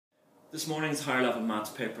This morning's higher level maths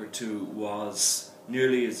paper 2 was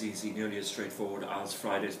nearly as easy, nearly as straightforward as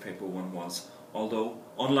Friday's paper 1 was. Although,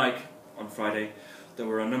 unlike on Friday, there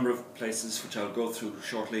were a number of places, which I'll go through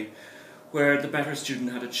shortly, where the better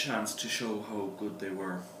student had a chance to show how good they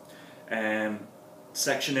were.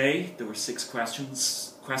 Section A, there were 6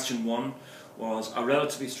 questions. Question 1 was a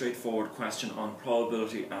relatively straightforward question on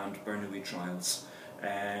probability and Bernoulli trials.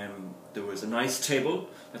 There was a nice table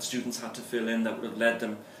that students had to fill in that would have led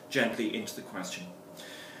them gently into the question.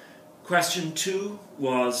 Question 2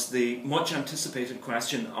 was the much anticipated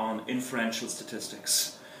question on inferential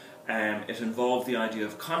statistics. It involved the idea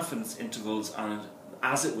of confidence intervals, and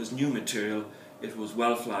as it was new material, it was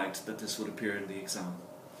well flagged that this would appear in the exam.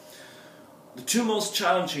 The 2 most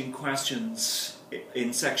challenging questions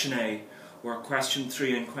in section A were question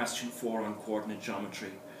 3 and question 4 on coordinate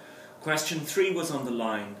geometry. Question 3 was on the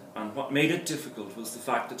line, and what made it difficult was the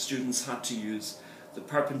fact that students had to use the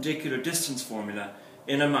perpendicular distance formula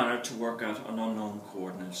in a manner to work out an unknown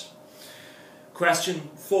coordinate. Question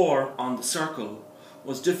 4 on the circle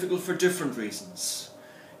was difficult for different reasons.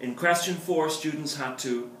 In question 4, students had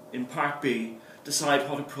to, in part B, decide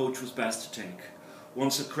what approach was best to take.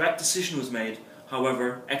 Once a correct decision was made,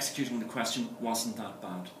 however, executing the question wasn't that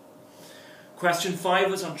bad. Question 5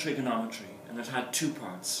 was on trigonometry, and it had 2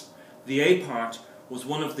 parts. The A part was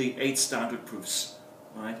one of the 8 standard proofs,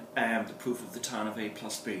 right? The proof of the tan of A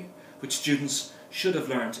plus B, which students should have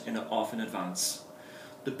learnt off in advance.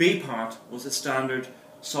 The B part was a standard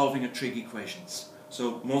solving of trig equations,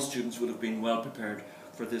 so most students would have been well prepared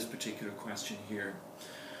for this particular question here.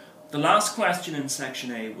 The last question in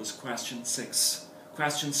section A was question 6.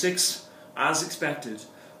 Question 6, as expected,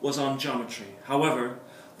 was on geometry. However,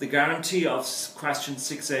 the guarantee of question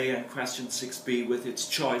 6A and question 6B with its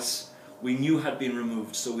choice we knew had been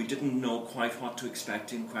removed, so we didn't know quite what to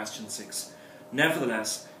expect in question 6.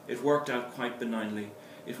 Nevertheless, it worked out quite benignly.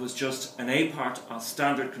 It was just an A part a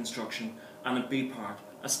standard construction and a B part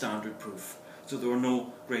a standard proof, so there were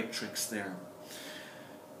no great tricks there.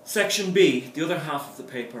 Section B, the other half of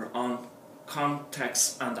the paper on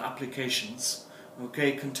contexts and applications,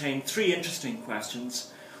 contained 3 interesting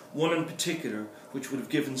questions, one in particular which would have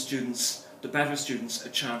given students, the better students, a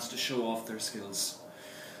chance to show off their skills.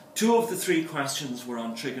 2 of the 3 questions were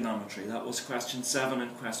on trigonometry. That was question 7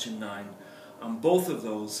 and question 9, and both of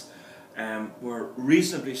those were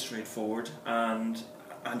reasonably straightforward and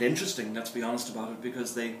interesting, let's be honest about it,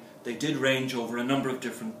 because they did range over a number of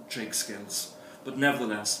different trig skills. But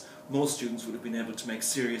nevertheless, most students would have been able to make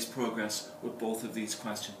serious progress with both of these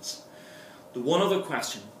questions. The one other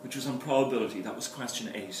question, which was on probability, that was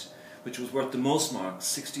question 8, which was worth the most marks,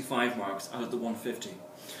 65 marks out of the 150.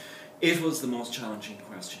 It was the most challenging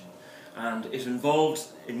question, and it involved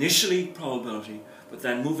initially probability, but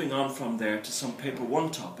then moving on from there to some paper 1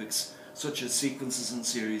 topics such as sequences and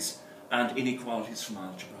series and inequalities from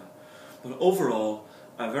algebra. But overall,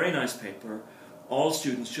 a very nice paper. All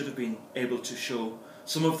students should have been able to show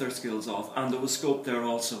some of their skills off, and there was scope there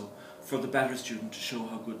also for the better student to show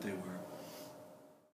how good they were.